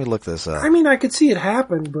Nine. Let me look this up. I mean, I could see it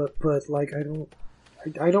happen, but like, I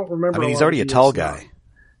don't remember. I mean, he's lot already of a tall DS9. guy.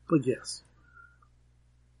 But yes.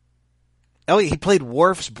 Oh, he played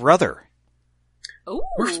Worf's brother. Ooh.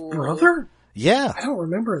 Worf's brother? Yeah. I don't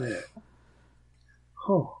remember that.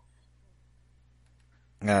 Oh.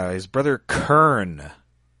 His brother Kern.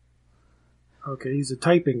 Okay, he's a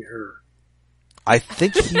typing error. I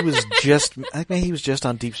think he was just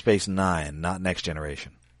on Deep Space Nine, not Next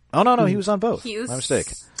Generation. Oh, no, he was on both. My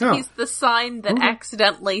mistake. Oh. He's the sign that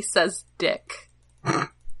accidentally says dick.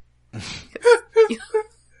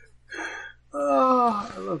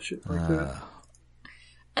 Oh, I love shit like that.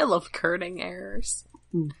 I love kerning errors.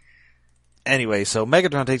 Anyway, so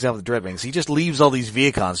Megatron takes out the Dreadwings. He just leaves all these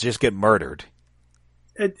Viacons to just get murdered.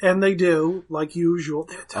 And they do, like usual.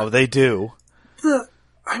 Oh, they do.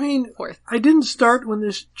 I didn't start when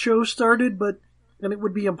this show started, and it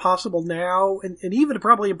would be impossible now, and even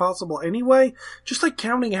probably impossible anyway, just like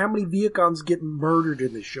counting how many Viacons get murdered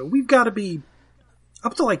in this show. We've got to be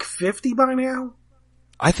up to like 50 by now.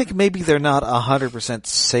 I think maybe they're not 100%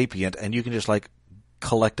 sapient, and you can just like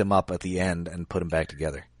collect them up at the end and put them back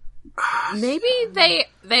together. Maybe they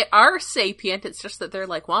are sapient, it's just that they're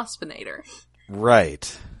like Waspinator.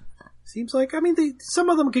 Right. Seems like, some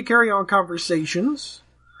of them could carry on conversations.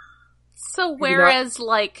 So whereas,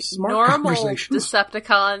 like, normal conversations.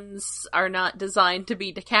 Decepticons are not designed to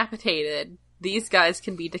be decapitated, these guys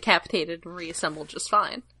can be decapitated and reassembled just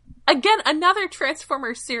fine. Again, another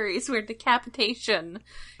Transformers series where decapitation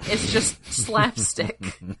is just slapstick.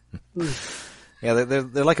 Yeah,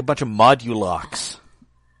 they're like a bunch of modulocs.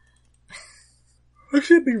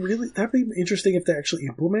 Actually, that'd be interesting if they actually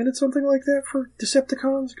implemented something like that for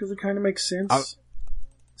Decepticons, because it kind of makes sense.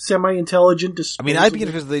 Semi-intelligent, disposable. I'd be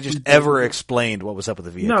interested if they just ever explained what was up with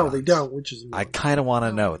the Viacons. No, they don't, which is... I kind of want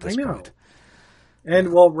to know at this point. And,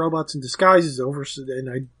 Robots in Disguise is over, and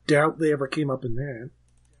I doubt they ever came up in that.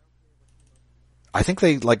 I think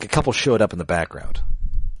a couple showed up in the background.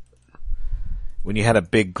 When you had a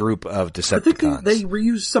big group of Decepticons. I think they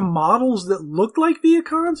reused some models that looked like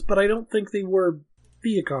Viacons, but I don't think they were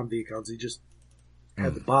Viacons. They just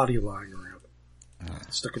had the body lying around.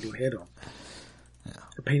 Stuck a new head on. Yeah.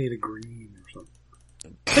 Or painted it green or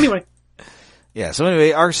something. Anyway. Yeah, so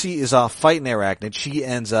anyway, RC is off fighting Arachnid. She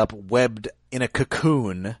ends up webbed in a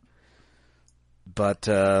cocoon. But,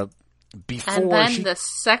 before and then the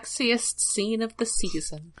sexiest scene of the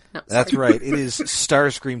season. No, that's right. It is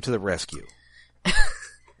Starscream to the rescue.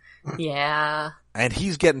 Yeah. And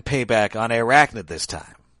he's getting payback on Arachnid this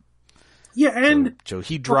time. Yeah, and... So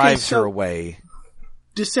he drives her away.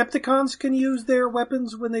 Decepticons can use their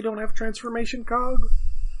weapons when they don't have transformation cog?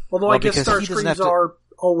 Although I guess Starscreams are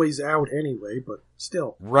always out anyway, but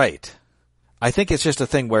still. Right. I think it's just a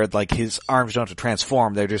thing where, like, his arms don't have to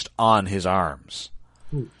transform, they're just on his arms.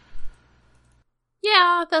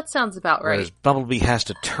 Yeah, that sounds about right. Whereas Bumblebee has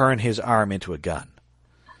to turn his arm into a gun.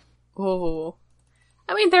 Oh.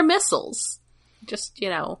 They're missiles. Just,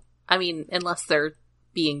 unless they're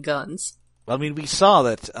being guns. Well, we saw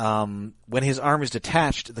that when his arm is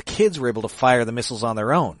detached, the kids were able to fire the missiles on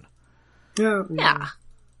their own. Yeah.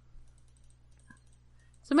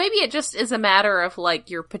 So maybe it just is a matter of, like,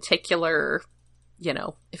 your particular,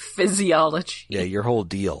 physiology. Yeah, your whole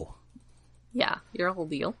deal. Yeah, your whole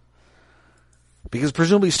deal. Because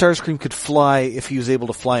presumably Starscream could fly if he was able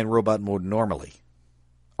to fly in robot mode normally.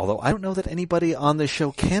 Although I don't know that anybody on this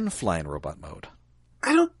show can fly in robot mode.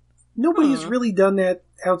 Nobody's really done that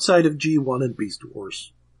outside of G1 and Beast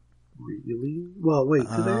Wars. Really? Well, wait,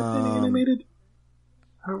 do they have any animated?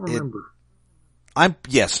 I don't remember.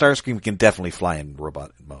 Starscream can definitely fly in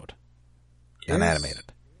robot mode. Yes. Unanimated.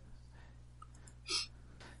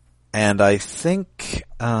 And I think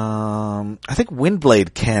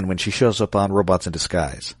Windblade can when she shows up on Robots in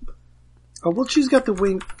Disguise. Oh, well, she's got the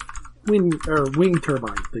wing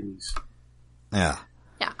turbine thingies. Yeah.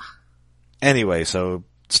 Yeah. Anyway, so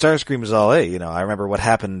Starscream is all, hey, I remember what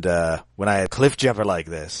happened when I had Cliffjumper like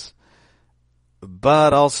this.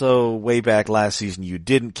 But also, way back last season, you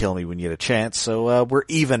didn't kill me when you had a chance, so we're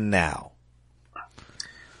even now.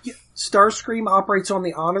 Yeah, Starscream operates on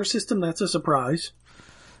the honor system. That's a surprise.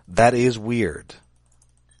 That is weird.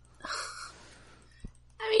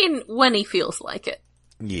 When he feels like it.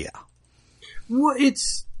 Yeah. Well, it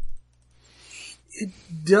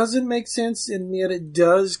doesn't make sense, and yet it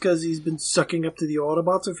does, because he's been sucking up to the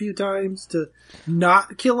Autobots a few times. To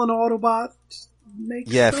not kill an Autobot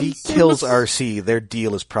makes if he sense. kills RC, their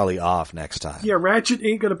deal is probably off next time. Yeah, Ratchet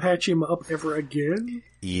ain't gonna patch him up ever again.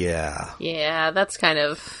 Yeah. Yeah, that's kind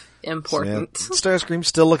of important. So, Starscream's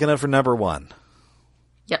still looking out for number one.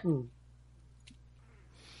 Yep.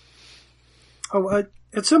 Oh,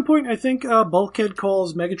 at some point, I think Bulkhead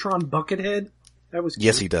calls Megatron Buckethead. That was cute.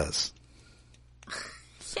 Yes, he does.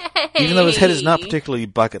 Yay! Even though his head is not particularly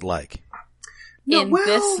bucket-like.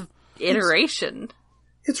 This iteration.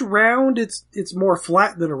 It's round, it's more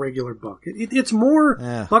flat than a regular bucket. It's more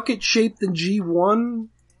bucket-shaped than G1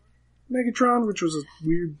 Megatron, which was a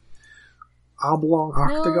weird oblong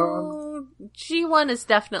octagon. No, G1 is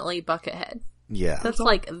definitely Buckethead. Yeah. That's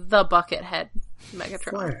like the Buckethead Megatron.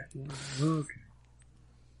 Flat. Okay.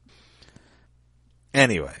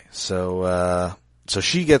 Anyway, so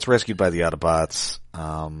she gets rescued by the Autobots,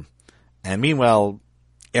 and meanwhile,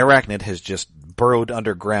 Arachnid has just burrowed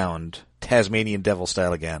underground, Tasmanian Devil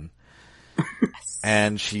style again,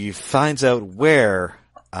 and she finds out where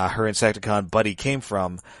her Insecticon buddy came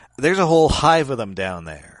from, there's a whole hive of them down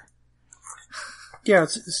there. Yeah,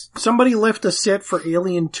 somebody left a set for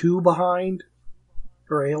Alien 2 behind.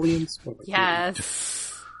 Or Aliens.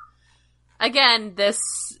 Yes. Again,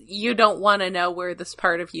 you don't want to know where this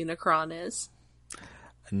part of Unicron is.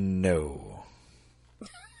 No.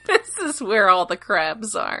 This is where all the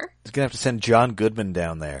crabs are. He's gonna have to send John Goodman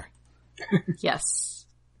down there. Yes.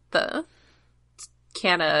 The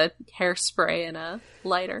can of hairspray and a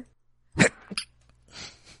lighter.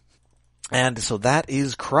 And so that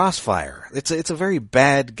is Crossfire. It's a very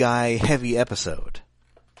bad guy heavy episode.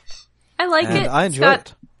 I like and it. I It's enjoy got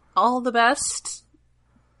it. all the best.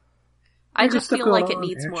 I just feel like it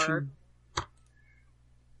needs more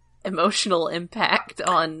emotional impact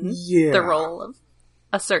on the role of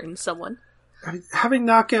a certain someone. Having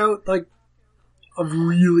Knockout, like, of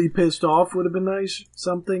really pissed off would have been nice,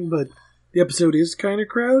 something, but the episode is kind of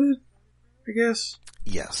crowded, I guess.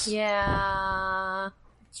 Yes. Yeah,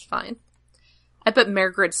 it's fine. I bet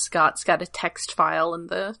Margaret Scott's got a text file in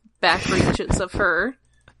the back reaches of her.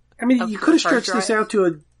 I mean, you could have stretched this out to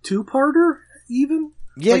a two-parter, even.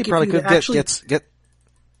 Yeah, like you probably could get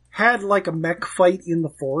had like a mech fight in the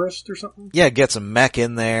forest or something. Yeah, get some mech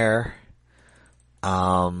in there.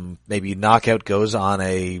 Maybe Knockout goes on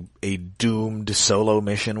a doomed solo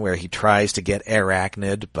mission where he tries to get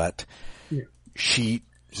Arachnid, but he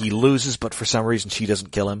loses, but for some reason she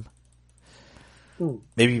doesn't kill him.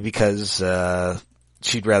 Maybe because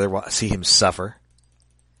she'd rather see him suffer.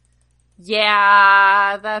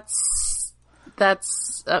 Yeah, that's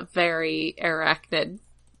a very Arachnid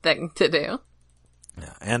thing to do.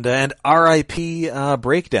 Yeah. And R.I.P.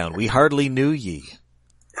 Breakdown. We hardly knew ye.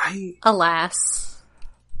 Alas,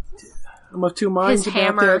 I'm of two minds his about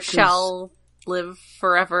hammer that, 'cause shall live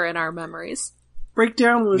forever in our memories.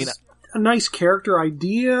 Breakdown was a nice character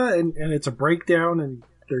idea, and it's a breakdown, and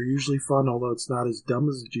they're usually fun, although it's not as dumb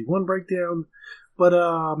as the G1 breakdown. But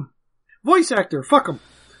voice actor, fuck him.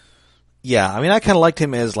 Yeah, I mean, I kind of liked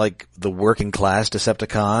him as like the working class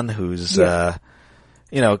Decepticon, who's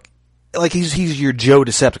like he's your Joe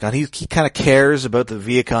Decepticon. He kind of cares about the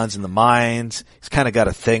Viacons and the mines. He's kind of got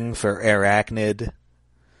a thing for Arachnid.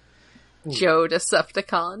 Joe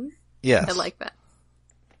Decepticon. Yes, I like that.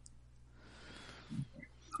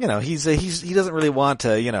 You know, he doesn't really want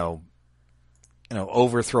to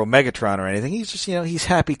overthrow Megatron or anything. He's just he's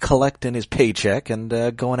happy collecting his paycheck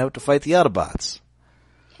and going out to fight the Autobots.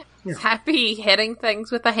 He's happy hitting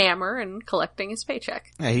things with a hammer and collecting his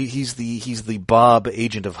paycheck. Yeah, he's the Bob,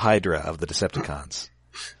 agent of Hydra of the Decepticons.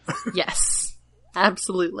 Yes,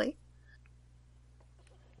 absolutely.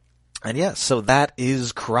 And yeah, so that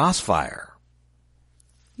is Crossfire.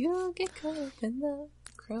 You'll get caught in the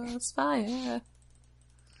crossfire.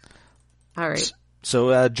 All right.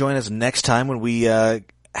 So join us next time when we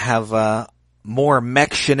have more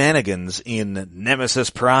mech shenanigans in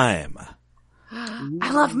Nemesis Prime.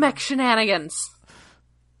 I love mech shenanigans.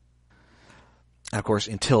 Of course,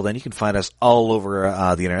 until then, you can find us all over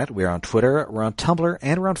the internet. We're on Twitter, we're on Tumblr,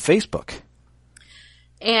 and we're on Facebook.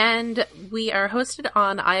 And we are hosted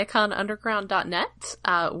on iaconunderground.net,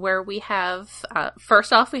 where we have,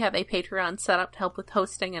 first off, we have a Patreon set up to help with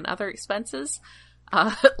hosting and other expenses,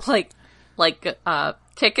 like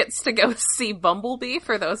tickets to go see Bumblebee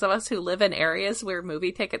for those of us who live in areas where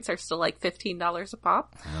movie tickets are still like $15 a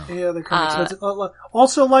pop. Yeah, they're kind of expensive.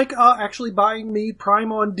 Also, like actually buying me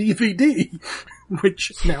Prime on DVD,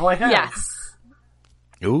 which now I have. Yes.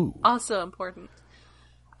 Ooh. Also important.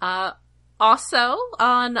 Also,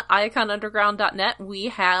 on iaconunderground.net, we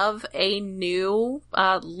have a new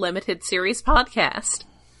limited series podcast.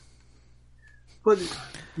 But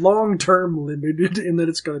long-term limited in that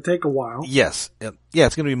it's going to take a while. Yes. Yeah,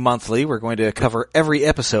 it's going to be monthly. We're going to cover every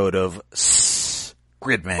episode of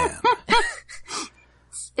Gridman.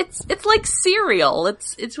 It's like Serial.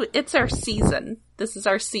 It's our season. This is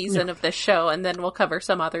our season of this show, and then we'll cover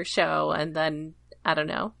some other show, and then, I don't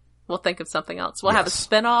know, we'll think of something else. We'll have a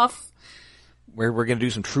spin-off. We're going to do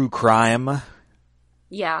some true crime.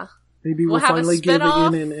 Yeah. Maybe we'll finally give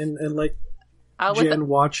it in and let Jen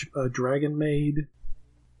watch Dragon Maid.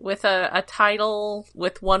 With a title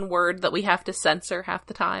with one word that we have to censor half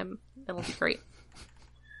the time. It'll be great.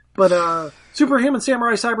 But Super Him and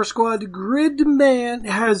Samurai Cyber Squad Gridman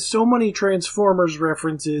has so many Transformers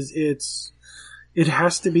references, it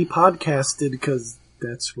has to be podcasted because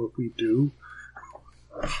that's what we do.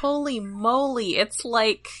 Holy moly, it's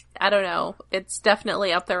like, I don't know, it's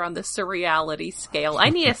definitely up there on the surreality scale. I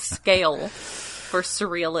need a scale for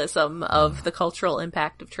surrealism of the cultural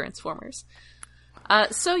impact of Transformers.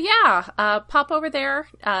 So yeah, pop over there.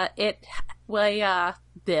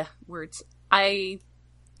 Words. I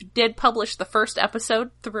did publish the first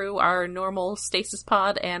episode through our normal Stasis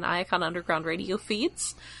Pod and Iacon Underground radio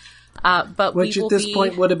feeds. But which we will at this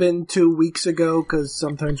point would have been 2 weeks ago, because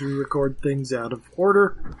sometimes we record things out of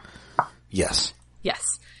order. Yes.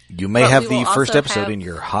 Yes. You may But have we the will first also episode have- in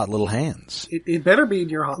your hot little hands. It better be in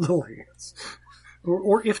your hot little hands.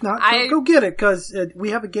 Or if not, I- go get it, because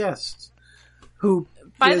we have a guest who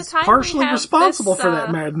By the is time we partially have responsible this, for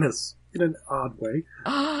that madness, in an odd way.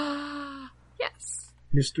 Yes.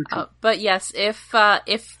 Mr. True. But yes, if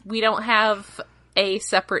we don't have a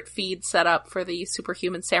separate feed set up for the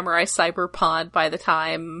Superhuman Samurai Cyber Pod by the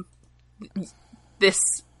time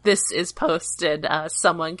this is posted,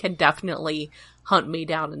 someone can definitely hunt me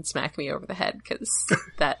down and smack me over the head, because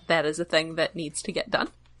that is a thing that needs to get done.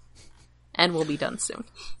 And will be done soon.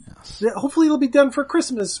 Yeah, hopefully it'll be done for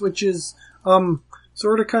Christmas, which is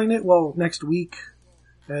sort of kind of, well, next week,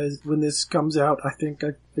 as when this comes out. I think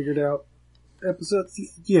I figured out episodes.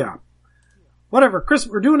 Yeah, whatever.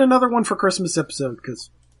 We're doing another one for Christmas episode, because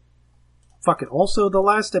fuck it. Also, the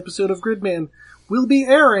last episode of Gridman will be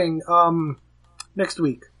airing next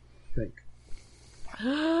week, I think.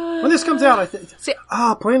 When this comes out, I think.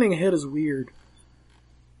 Planning ahead is weird.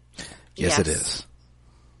 Yes, it is.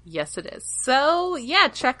 Yes, it is. So, yeah,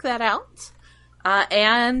 check that out.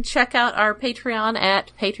 And check out our Patreon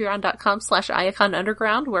at patreon.com/Iacon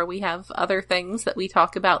Underground, where we have other things that we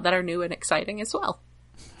talk about that are new and exciting as well.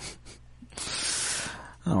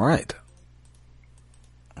 All right.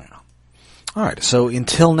 All right. So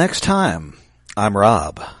until next time, I'm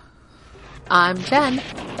Rob. I'm Jen.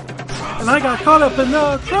 And I got caught up in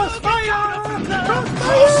the crossfire!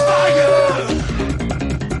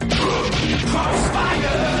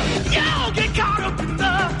 Y'all get caught up in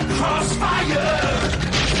the crossfire.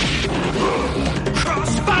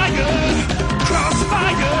 Crossfire.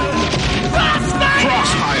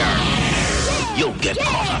 You'll get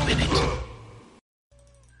caught up in it.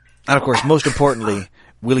 And of course, most importantly,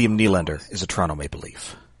 William Nylander is a Toronto Maple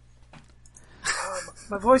Leaf.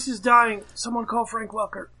 My voice is dying. Someone call Frank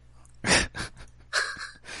Welker.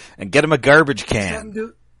 And get him a garbage Have him can.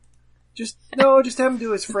 do just have him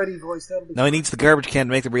do his Freddy voice. That'll be No, he needs the garbage can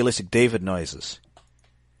to make the realistic David noises.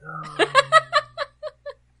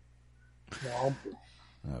 No.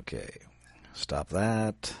 Okay. Stop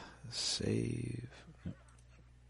that. Save.